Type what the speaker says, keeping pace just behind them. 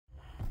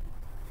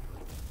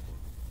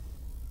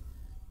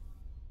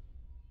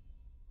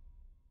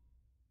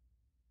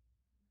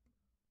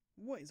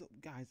What is up,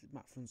 guys? It's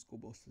Matt from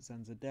Skullbusters,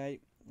 and today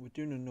we're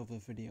doing another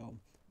video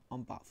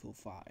on Battlefield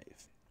 5.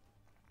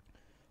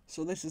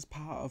 So this is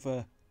part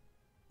of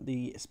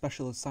the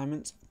special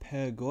assignments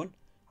per gun,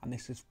 and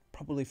this is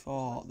probably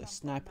for the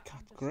sniper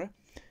category.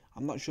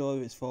 I'm not sure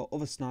if it's for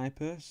other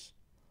snipers,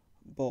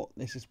 but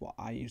this is what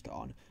I used it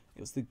on.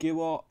 It was the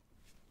Gewalt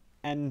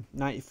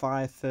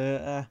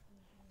N9530,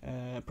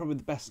 probably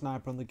the best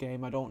sniper on the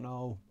game. I don't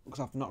know,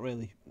 because I've not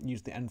really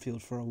used the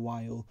Enfield for a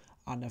while,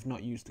 and I've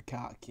not used the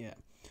Kark yet.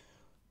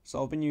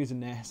 So I've been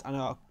using this, and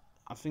I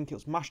think it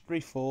was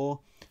Mastery 4,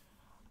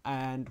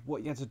 and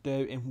what you had to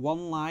do in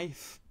one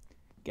life,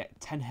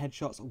 get 10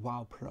 headshots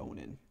while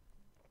proning.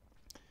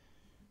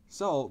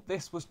 So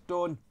this was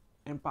done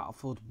in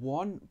Battlefield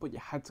 1, but you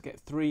had to get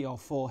 3 or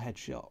 4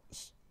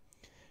 headshots.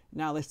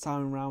 Now this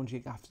time around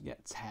you have to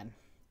get 10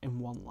 in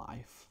one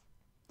life.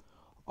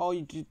 Or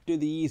you do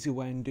the easy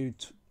way and do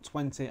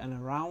 20 and a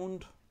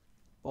round,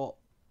 but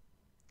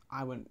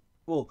I went,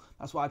 well,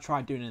 that's what I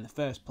tried doing in the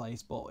first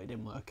place, but it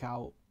didn't work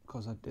out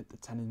because I did the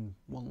 10 in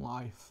one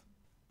life.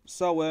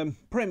 So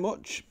pretty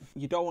much,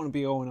 you don't want to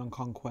be going on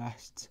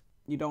Conquest,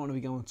 you don't want to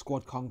be going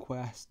Squad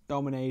Conquest,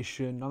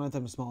 Domination, none of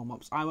them small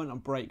maps. I went on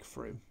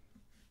Breakthrough,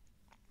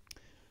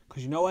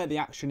 because you know where the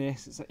action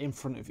is, it's in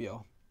front of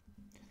you.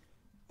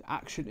 The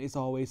action is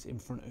always in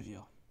front of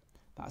you.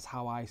 That's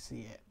how I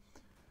see it.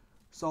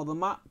 So the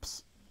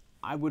maps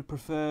I would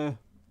prefer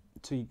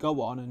to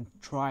go on and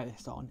try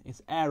this on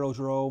is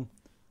Aerodrome,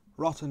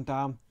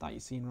 Rotterdam, that you're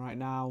seeing right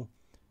now,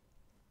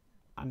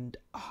 and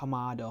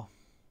Hamada.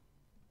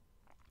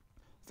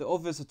 The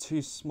others are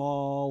too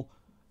small,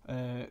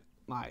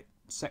 like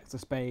sector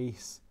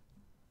space,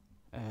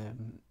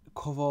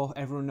 cover,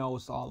 everyone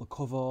knows all the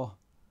cover,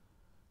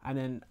 and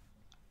then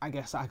I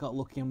guess I got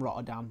lucky in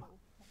Rotterdam.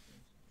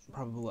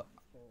 Probably,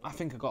 I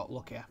think I got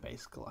lucky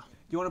basically.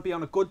 You want to be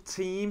on a good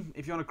team.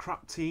 If you're on a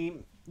crap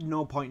team,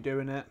 no point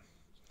doing it.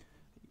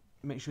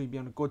 Make sure you be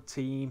on a good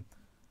team.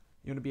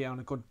 You want to be on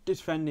a good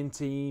defending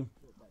team,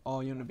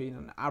 or you want to be on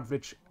an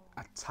average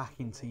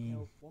attacking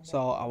team.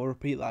 So I will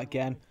repeat that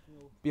again.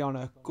 Be on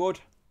a good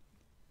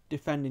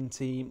defending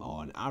team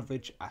or an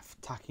average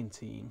attacking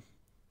team,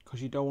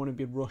 because you don't want to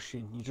be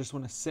rushing. You just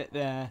want to sit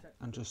there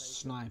and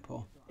just sniper.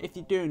 If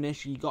you're doing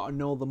this, you got to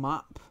know the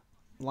map,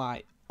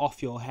 like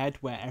off your head,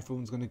 where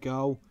everyone's going to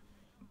go.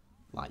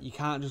 Like, you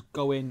can't just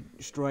go in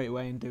straight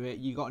away and do it.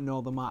 You got to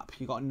know the map.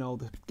 You got to know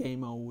the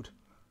game mode,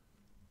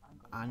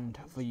 and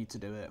for you to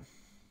do it.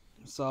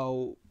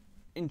 So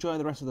enjoy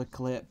the rest of the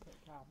clip.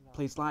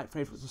 Please like,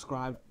 favourite,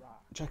 subscribe.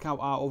 Check out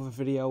our other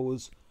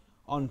videos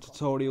on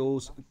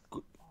tutorials,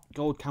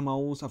 gold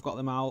camos. I've got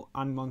them out,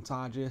 and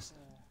montages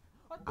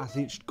as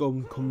each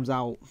gun comes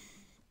out.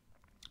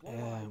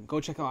 Go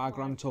check out our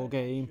Grand Tour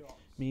game.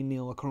 Me and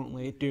Neil are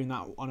currently doing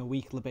that on a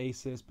weekly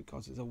basis,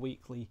 because it's a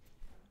weekly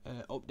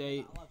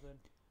update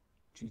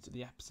due to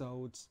the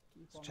episodes.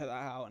 So check that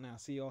out, and I'll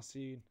see you all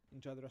soon.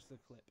 Enjoy the rest of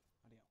the clip.